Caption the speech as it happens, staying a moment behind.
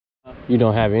You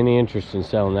don't have any interest in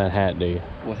selling that hat, do you?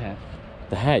 What hat?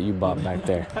 The hat you bought back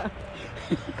there.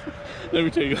 Let me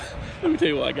tell you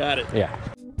why I got it. Yeah.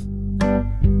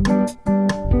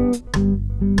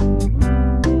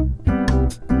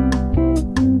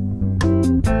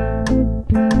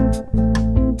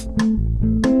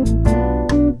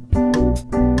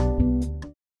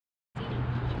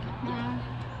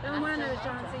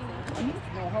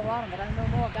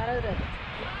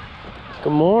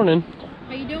 Good morning.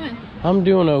 How you doing? I'm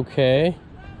doing okay.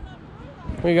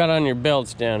 What you got on your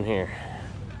belts down here?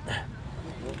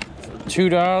 $2.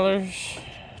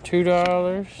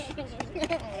 $2.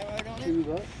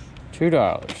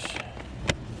 $2.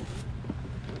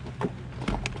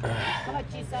 How much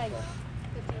you say?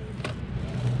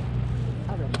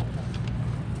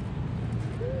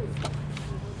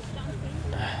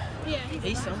 Yeah,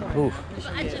 he's somewhere. Ooh.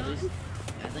 I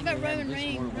got Roman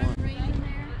Reigns in there.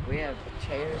 We have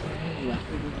chairs.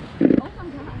 Oh my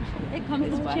gosh. It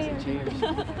comes with chairs.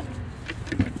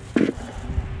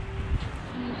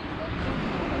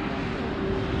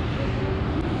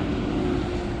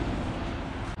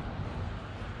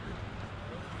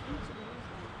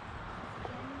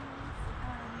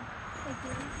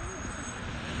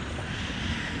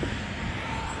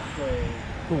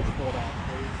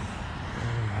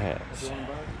 Hats.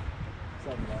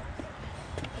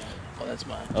 Oh, that's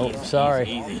mine. Oh, Easy, sorry.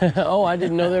 easy. Oh, I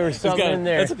didn't know there was something in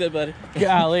there. That's okay, buddy.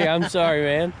 Golly, I'm sorry,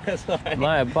 man. That's all right.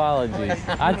 My apologies.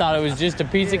 I thought it was just a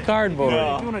piece of cardboard.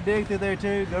 If you want to dig through there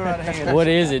too, go right ahead. What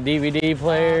is it? DVD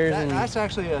players? That's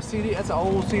actually a CD. That's an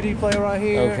old CD player right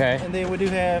here. Okay. And then we do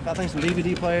have, I think, some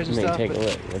DVD players and Let me stuff. take a but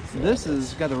look. What's this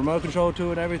has got the remote control to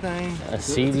it and everything. A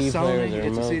CD it's a player Sony, with a it's a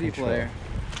remote CD control. player.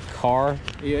 Car?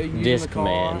 Yeah, you can use it in the car.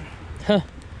 Discman. Huh.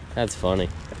 That's funny.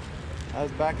 I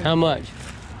was back in How much?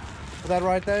 Was that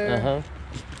right there? Uh-huh.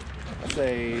 I'd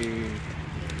say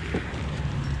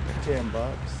 $10. $10.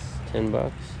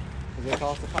 Because it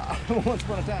cost a $5 once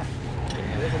upon a time.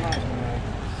 It is a nice one, though.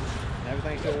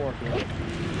 Everything's still working.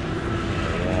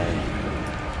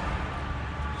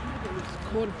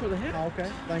 Quarter for the hat. Oh, okay,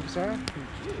 thank you, sir.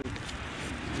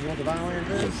 You want the violin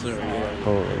too? Yes, sir. Yeah.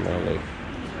 Holy moly.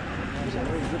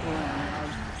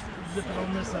 Zip it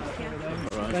on this side.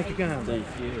 All right. Thank you, guys. Thank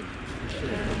you.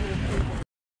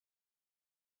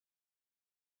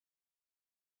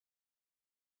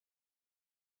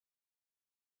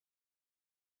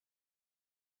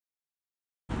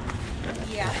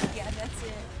 Yeah, that's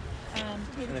it.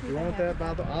 And if you want that,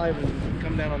 I'll even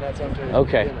come down on that some too.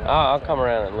 Okay, I'll come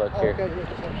around and look here.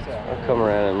 Okay, I'll come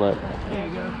around and look. there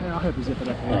you go. Here, I'll help you zip it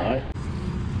up here.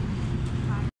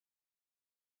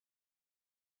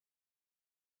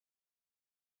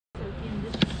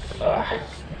 All right.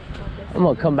 I'm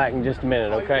gonna come back in just a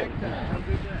minute, okay?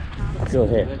 Go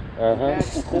ahead.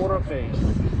 That's a quarter piece.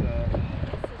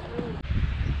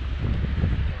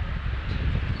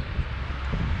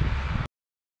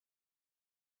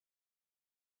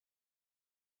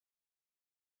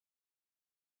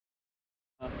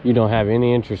 You don't have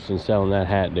any interest in selling that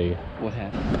hat, do you? What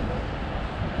happened?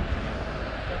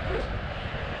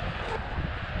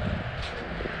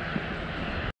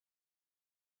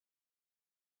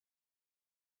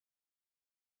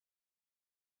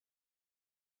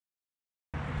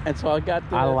 And so I got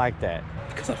the... I like that.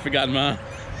 Because I forgot mine.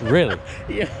 Really?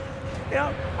 Yeah.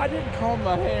 Yeah, I didn't comb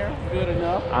my hair good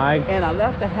enough. I And I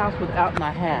left the house without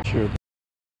my hat. sure.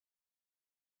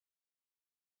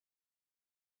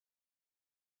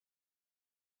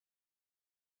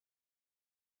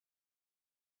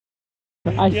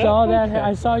 I saw that. okay.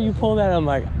 I saw you pull that. I'm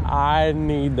like, I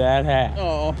need that hat.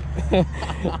 Oh.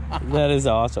 That is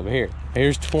awesome.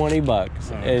 Here's $20,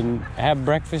 right. and have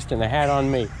breakfast and a hat on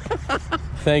me.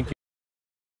 Thank you.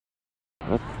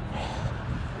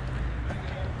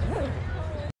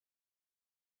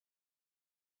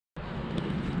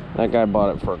 That guy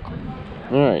bought it for.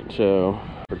 All right, so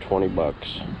for $20.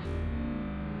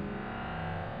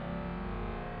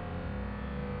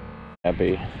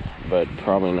 Happy, but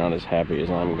probably not as happy as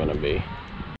I'm gonna be.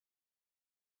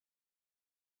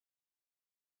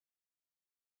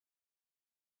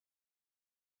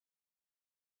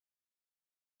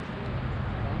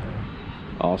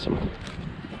 Awesome.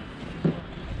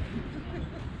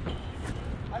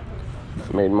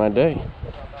 Made my day.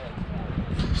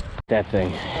 That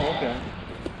thing. Oh, okay.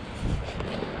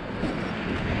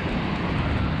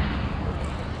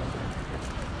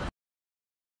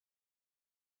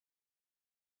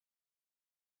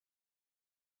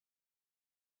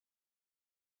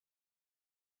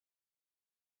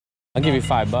 I'll give you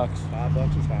 $5.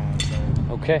 $5 is fine.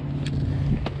 So. Okay.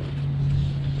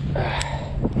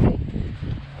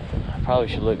 I probably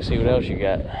should look and see what else you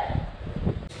got.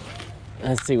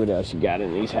 Let's see what else you got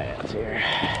in these hats here.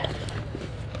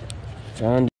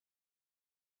 John.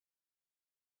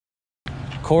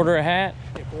 Quarter a hat?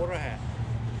 Yeah, quarter a hat.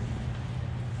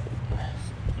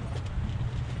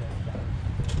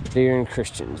 Deer in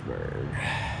Christiansburg.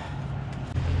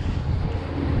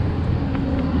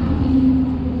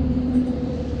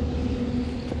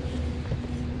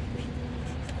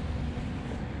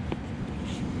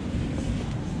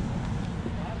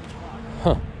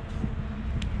 Huh.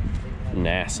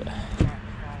 NASA.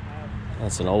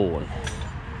 That's an old one.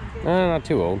 Not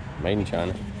too old. Made in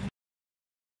China.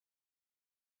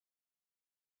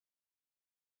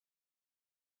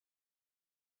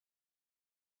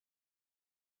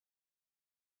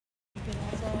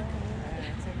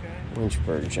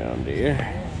 Lynchburg John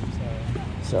Deere.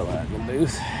 Sell that in the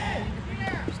booth.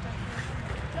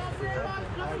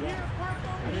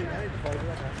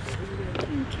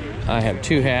 I have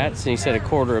 2 hats, and he said a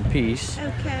quarter a piece.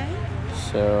 Okay.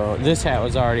 So this hat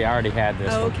was I already had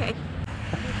this one. Okay.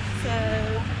 So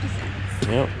 50 cents.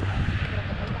 Yep.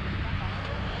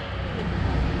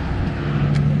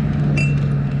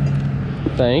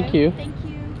 Thank you. Thank you.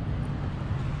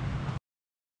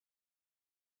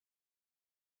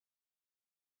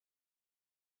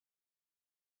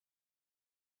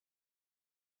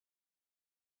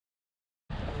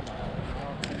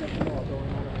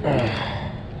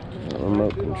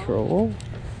 Remote control.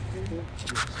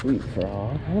 Sweet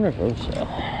frog. I wonder if those sell.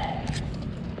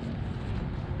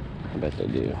 I bet they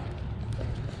do.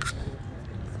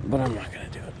 But I'm not gonna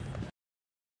do it.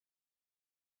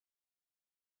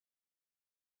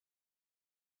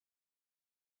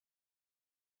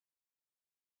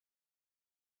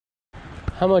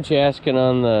 How much you asking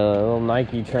on the little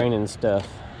Nike training stuff?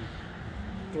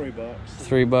 $3.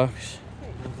 $3?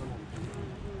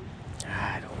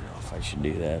 I don't know if I should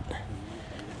do that.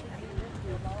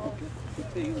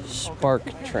 Spark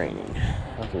training.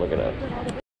 I'll have to look it up.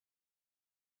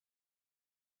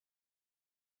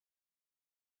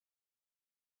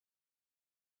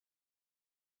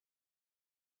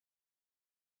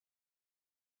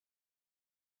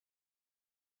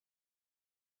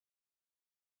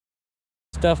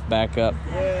 Stuff back up.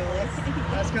 Well,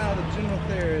 that's kind of the general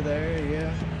theory there,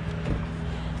 yeah.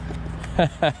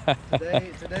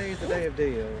 Today's the day of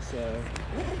deals, so.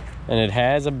 And it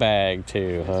has a bag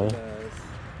too, huh? Yes, it does.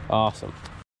 Awesome.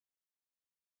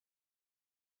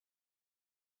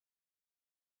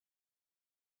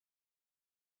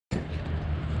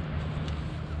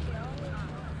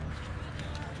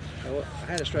 I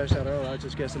had it stretched out earlier. I was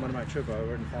just guessing somebody might trip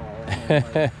over it and fall.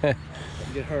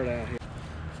 Get hurt out here.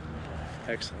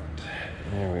 Excellent.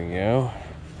 There we go.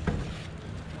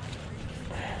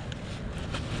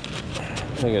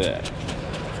 Look at that.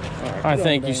 All right,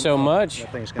 thank you so much.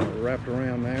 That thing's kind of wrapped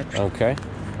around there. Okay.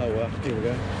 Oh, well, here we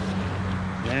go.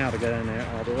 Now to get in there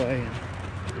all the way.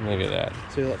 Look at that.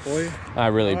 Seal it for you. I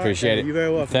really appreciate it. You're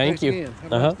very welcome. Thank Thanks you. again.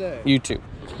 Have a nice day. You too.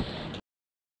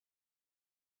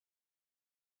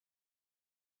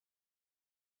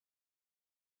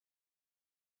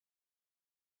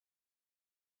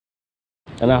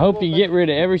 And I hope you get rid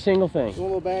of every single thing. You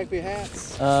want a little bag for your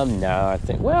hats? No, I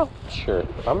think, well, sure.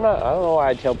 I don't know why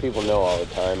I tell people no all the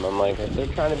time. I'm like, if they're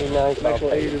trying to be nice, I'll Makes it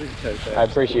pay easier you. with your tote bag. I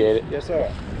appreciate it. Yes,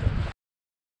 sir.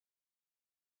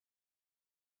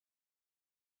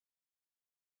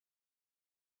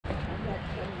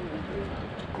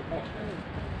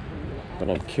 But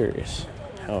I'm curious,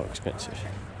 how expensive?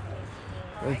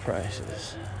 What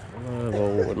prices? A lot of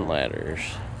old wooden ladders.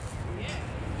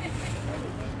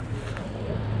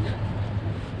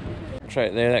 It's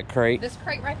right there, that crate. This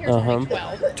crate right here is only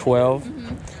 12. 12?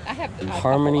 Mm-hmm. I have a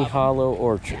Harmony couple of them. Hollow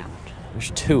Orchard.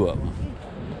 There's 2 of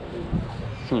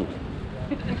them.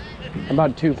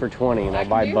 About 2 for 20, and I'll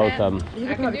buy do both that. of them.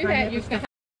 I can do that. You can.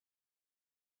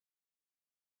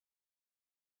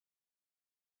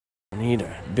 I need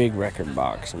a big record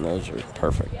box, and those are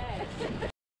perfect.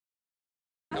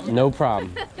 No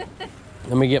problem.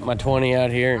 Let me get my 20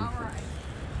 out here.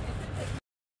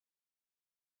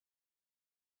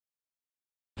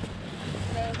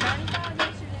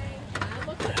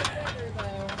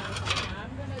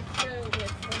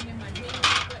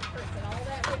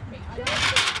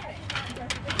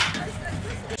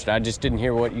 And I just didn't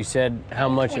hear what you said, how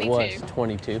much 22. it was.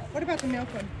 22. What about the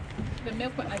milk one? The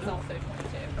milk one is also 22.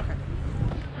 Okay.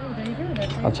 Oh, there you go.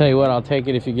 That's I'll tell you what, I'll take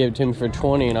it if you give it to me for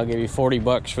 20, and I'll give you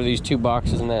 $40 for these 2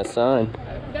 boxes and that sign.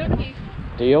 Okey-dokey.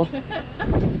 Deal?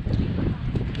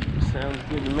 Sounds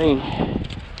good to me.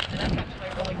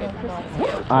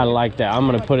 I like that. I'm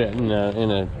gonna put it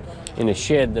in a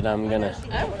shed that I'm gonna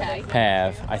Okay.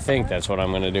 have. I think that's what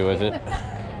I'm gonna do with it.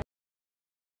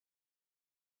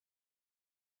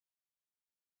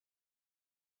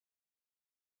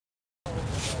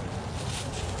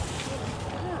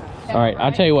 Okay. All right,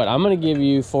 I'll tell you what. I'm gonna give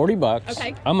you 40 bucks.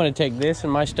 Okay. I'm gonna take this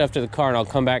and my stuff to the car, and I'll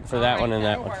come back for that one and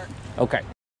that that'll one. work. Okay.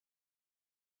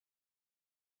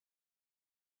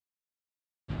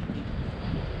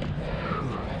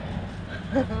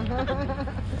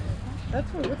 That's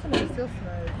what. What's the name? Still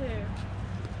snow.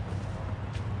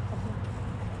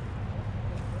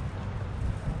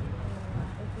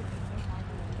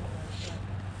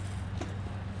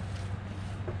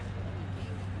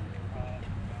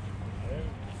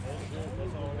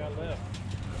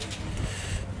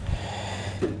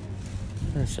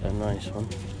 That's a nice one.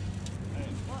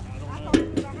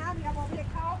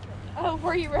 Oh,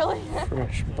 were you really?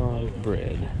 Fresh bond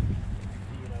bread.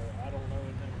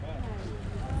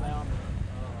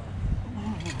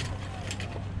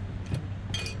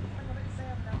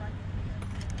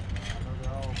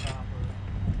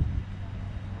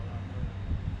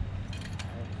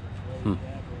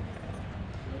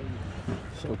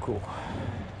 So cool.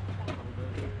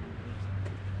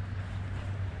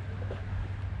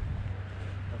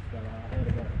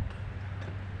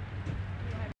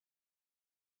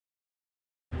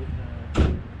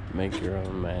 Make your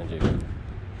own magic.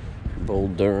 Bull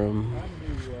Durham.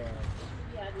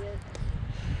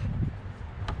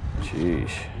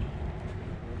 Jeez.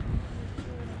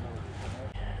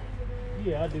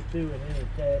 Yeah, I do too, and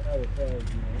then other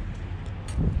tags, you know.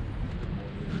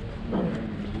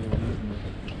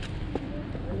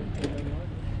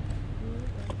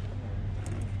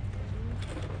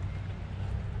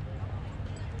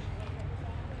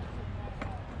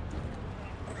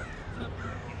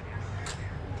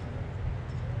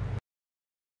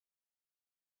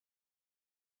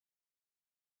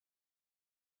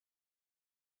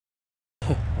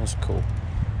 That's cool.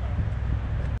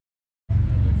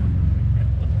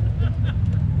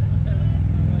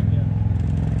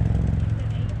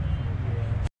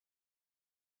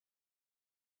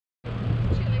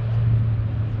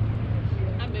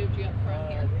 I moved you up front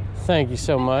here. Thank you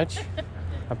so much.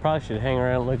 I probably should hang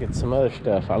around and look at some other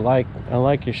stuff. I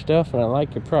like your stuff and I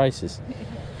like your prices.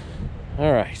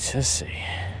 All right, let's see.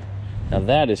 Now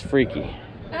that is freaky.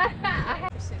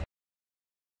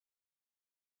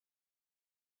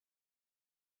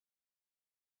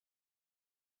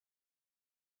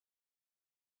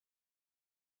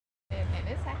 And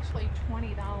it's actually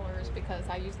 $20 because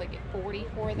I usually get 40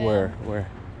 for them. Where?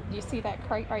 You see that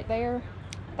crate right there?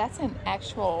 That's an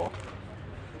actual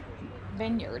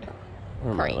vineyard.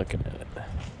 Where am I crate. looking at it?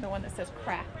 The one that says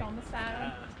craft on the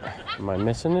side. Am I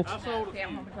missing it?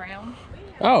 Down on the ground.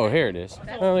 Oh, here it is.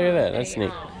 Oh, look at that. That's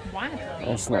neat. Winery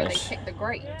That's where nice. they pick the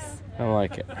grapes. I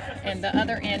like it. And the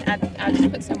other end, I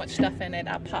just put so much stuff in it,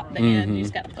 I pop the end. You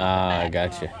just got to pop Ah, it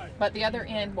back. gotcha. But the other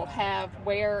end will have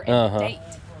where and the date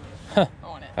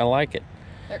on it. I like it.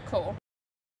 They're cool.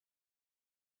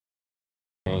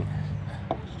 Dang.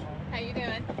 How you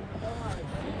doing?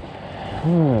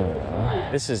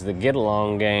 This is the get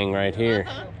along gang right here.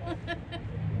 Uh-huh.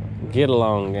 Get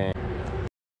along gang.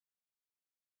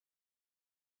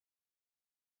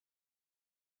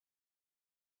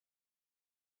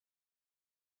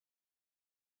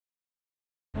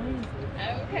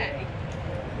 Okay.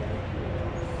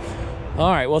 All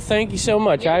right, well, thank you so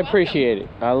much. You're I appreciate it.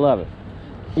 I love it.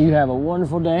 You have a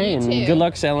wonderful day, You and too. good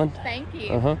luck selling. Thank you.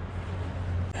 Uh-huh.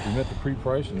 We met the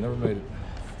pre-price and never made it.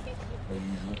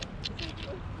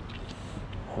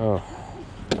 Oh.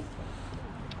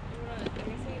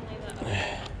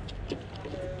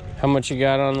 How much you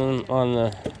got on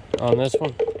this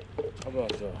one? How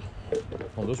about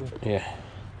on this one? Yeah,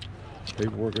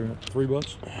 Paperwork in it,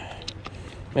 $3.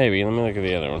 maybe. Let me look at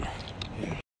the other one.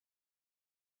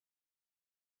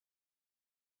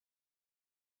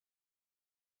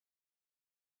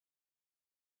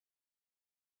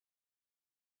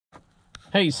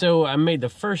 Hey, so I made the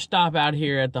first stop out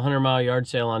here at the 100 Mile Yard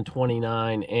Sale on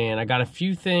 29, and I got a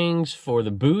few things for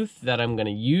the booth that I'm going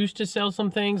to use to sell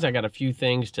some things. I got a few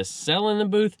things to sell in the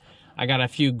booth. I got a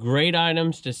few great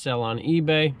items to sell on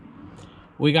eBay.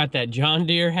 We got that John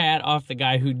Deere hat off the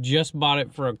guy who just bought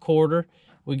it for $25.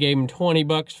 We gave him 20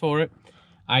 bucks for it.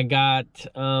 I got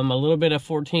a little bit of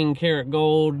 14 karat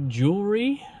gold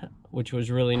jewelry, which was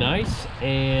really nice.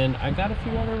 And I got a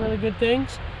few other really good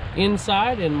things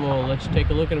inside, and we'll let you take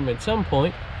a look at them at some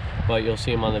point, but you'll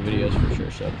see them on the videos for sure.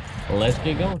 So let's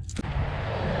get going.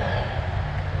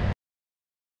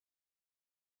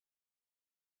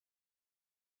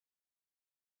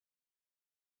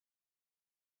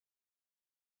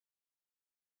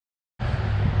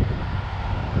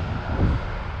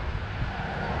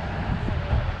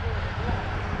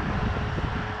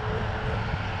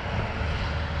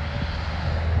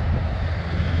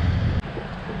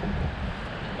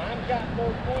 Mine's got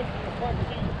more points.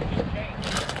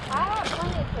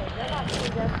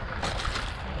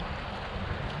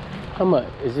 How much?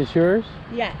 Is this yours?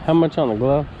 Yes. How much on the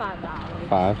glove? $5.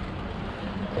 5.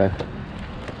 Okay.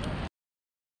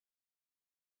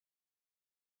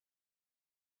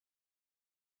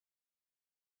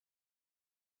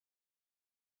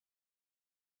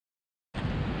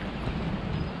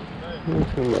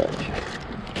 Not too much.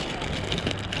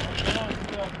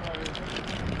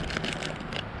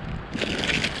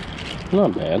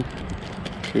 Not bad.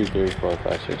 2, 3, 4,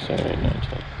 5, 6, 7, 8, 9,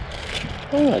 10.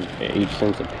 Oh, I'd pay 8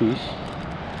 cents a piece.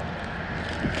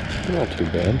 Not too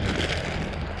bad.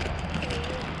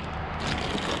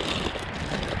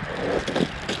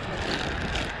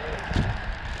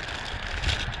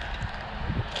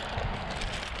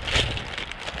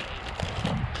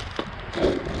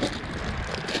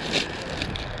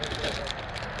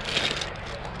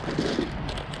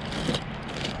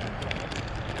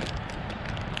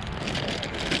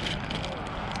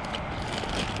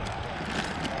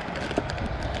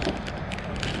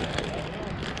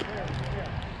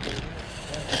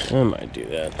 I might do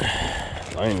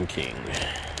that. Lion King.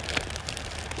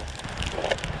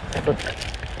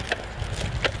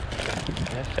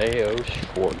 FAO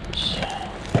Schwartz.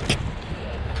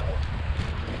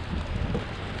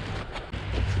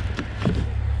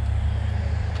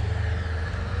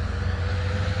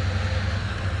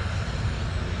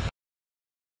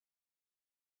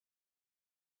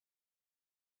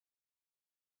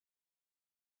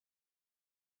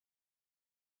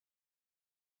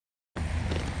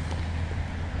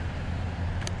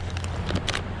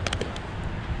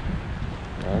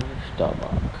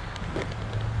 Starbuck.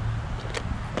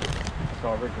 It's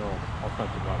original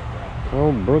authentic autograph.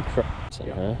 Oh, Brooks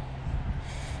Robinson, huh?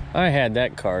 I had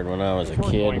that card when I was a It's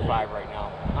worth kid. 25 right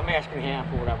now. I'm asking half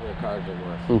for whatever the cards are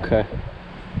worth. Okay.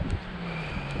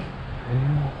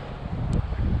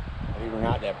 Believe it or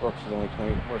not, that Brooks is only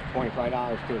worth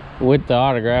 $25 too. With the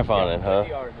autograph on it, huh?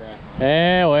 The autograph.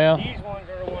 Yeah, well. These ones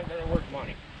are the ones that are worth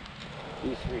money.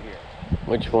 These 3 here.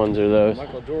 Which ones are those?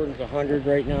 Michael Jordan's 100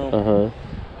 right now. Uh-huh.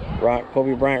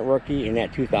 Kobe Bryant rookie, and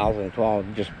that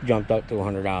 2012 just jumped up to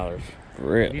 $100.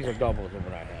 Really? These are doubles of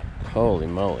what I had. Holy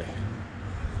moly.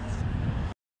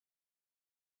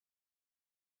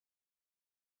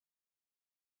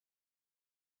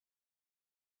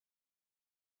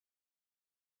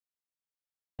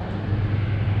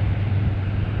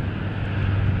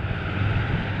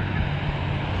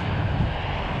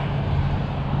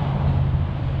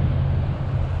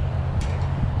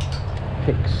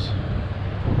 Picks.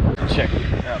 Check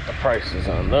out the prices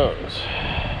on those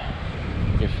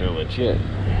if they're legit.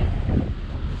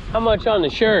 How much on the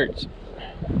shirts?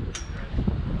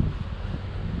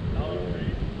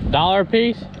 $1 a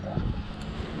piece?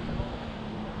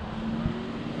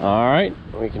 All right,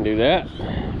 we can do that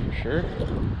for sure.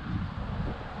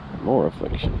 More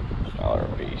affliction,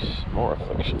 $1 a piece. More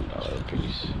affliction, $1 a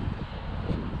piece.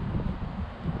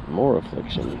 More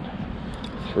affliction,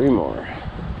 3 more.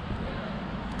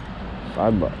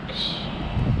 $5.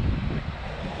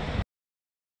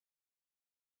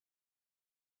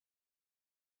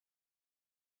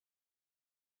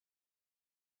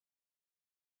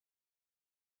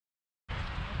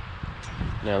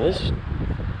 Now this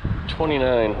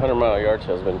 2,900 mile yard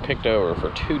sale has been picked over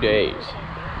for 2 days,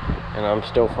 and I'm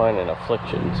still finding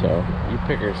affliction. So you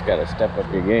pickers got to step up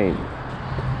your game.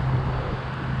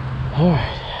 All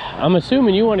right, I'm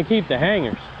assuming you want to keep the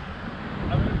hangers.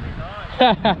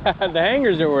 The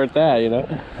hangers are worth that, you know.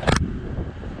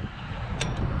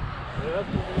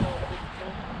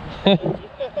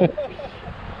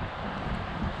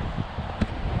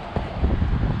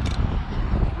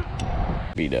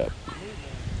 Beat up.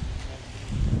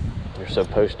 They're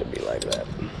supposed to be like that.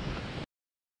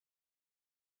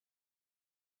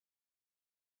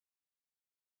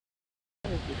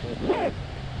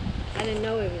 I didn't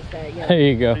know it was that young. There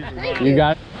you go. You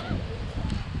got it.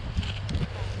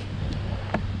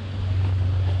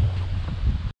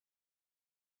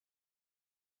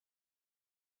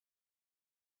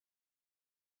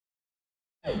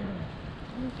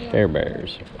 Care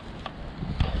Bears.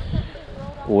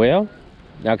 Well,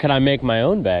 now can I make my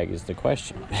own bag is the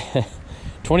question.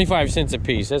 25 cents a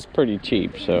piece, that's pretty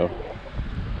cheap, so.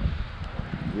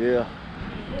 Yeah.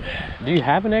 Do you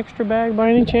have an extra bag by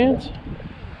any chance?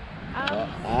 I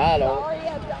don't. Sorry,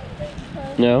 I don't think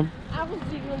so. No? I was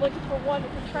even looking for one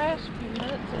at the trash a few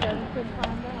minutes ago and couldn't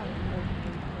find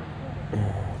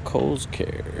out. Kohl's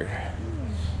Care.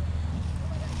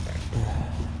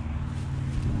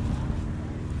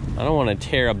 I don't want to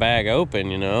tear a bag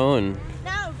open, you know, and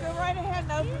No, go right ahead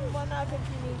and open one up if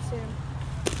you need to.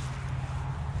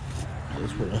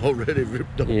 This one already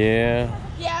ripped up. yeah.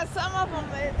 Yeah, some of them,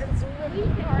 it's really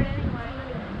hard anyway.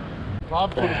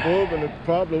 Probably put a bulb and it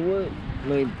probably worked.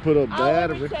 And then put a Let me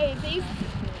battery. tell you,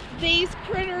 these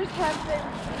critters have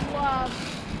been loved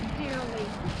dearly.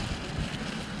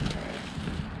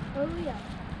 Oh yeah.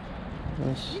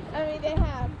 I mean, they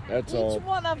have. That's Each all.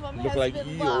 one of them Look has like been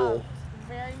eel. loved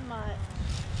very much.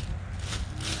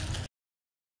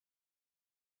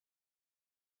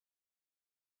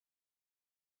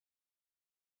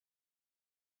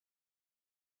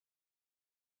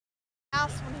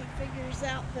 House when he figures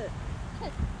out that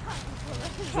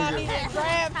Tommy that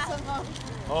grabs some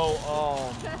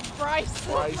Oh, Bryce.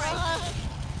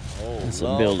 oh, It's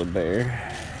a Build-A-Bear.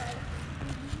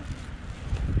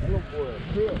 That little boy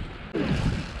a trip.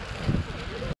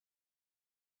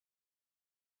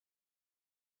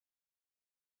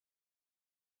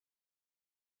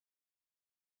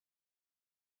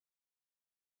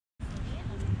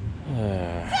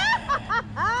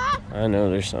 I know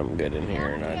there's something good in here,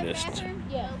 and I just...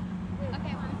 Yeah.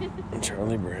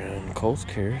 Charlie Brown, Coles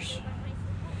Cares.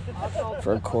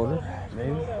 For a quarter,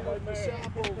 maybe? Well,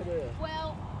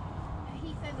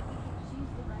 he said that we could use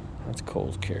the rest. That's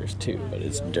Coles Cares too, but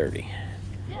it's dirty.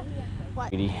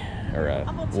 What? Or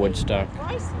Woodstock.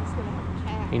 Bryce is gonna have a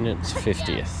cat. Peanuts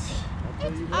 50th.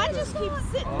 I just keep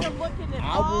sitting there looking at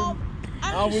all.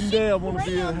 I wouldn't dare want to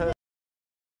be in her.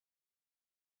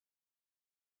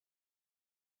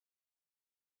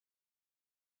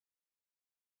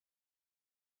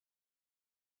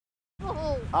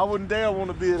 I wouldn't dare want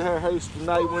to be at her house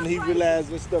tonight when he realized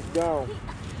this stuff gone.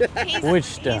 Which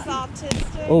stuff? He's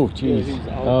autistic. Oh, jeez. he's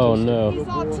Oh, autistic. no. He's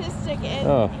autistic and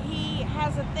Oh. he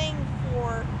has a thing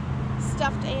for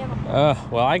stuffed animals.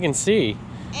 Well, I can see.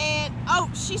 And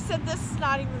she said this is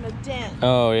not even a dent.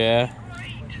 Oh, yeah.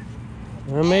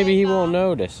 Well, maybe he won't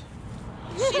notice.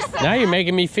 She said, Now you're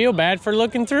making me feel bad for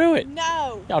looking through it.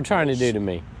 No. Y'all trying to do to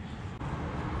me.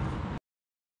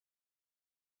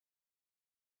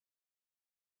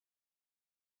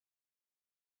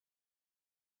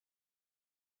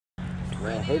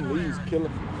 Wow, her knees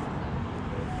killing.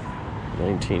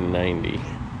 1990. It's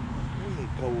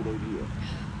cold over here.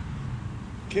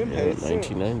 Kim Yeah, had sense.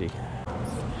 1990.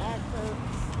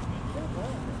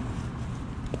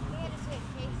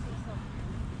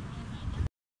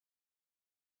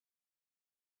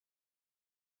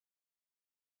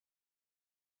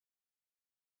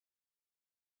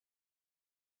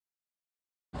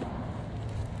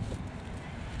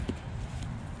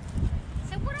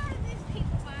 So what are these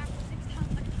people buying for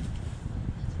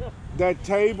 $6? That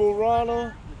table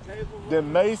runner, the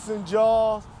mason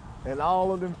jars, and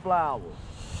all of them flowers.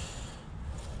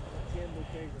 It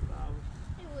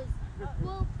was,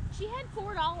 well, she had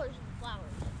 $4 in flowers.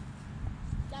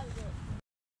 That was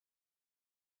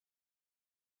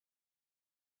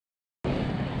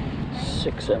it.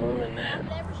 6 of them in that.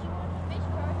 Whatever she wanted for fish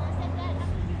jars, and I said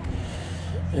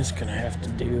that. It's gonna have to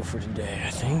do for today, I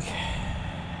think.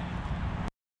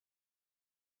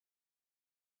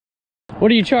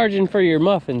 What are you charging for your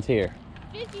muffins here?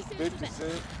 50 cents. 50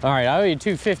 cents. All right, I owe you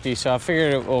 $2.50, so I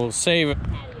figured it will save.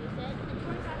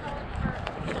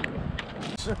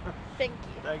 Thank you.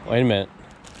 Wait a minute.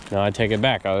 No, I take it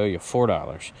back. I owe you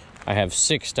 $4. I have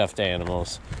 6 stuffed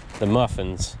animals, the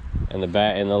muffins, and the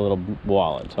little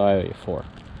wallet. So I owe you 4. All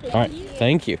right,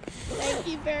 thank you. Thank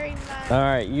you very much. All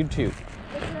right, you too.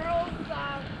 The girls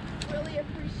really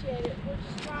appreciate it. We're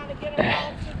just trying to get them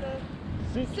all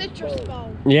to the citrus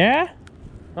bowl. Yeah?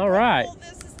 All right. Well,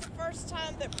 this is the first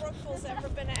time that Brookville's ever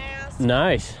been asked,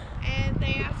 Nice. and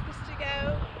they asked us to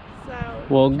go. So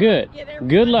Well, good. get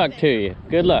everybody Good luck there. to you.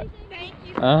 Good luck. Thank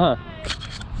you. Uh-huh.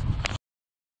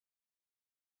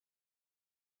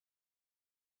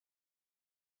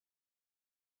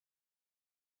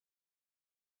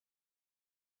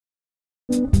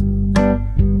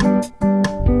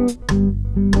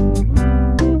 Bye.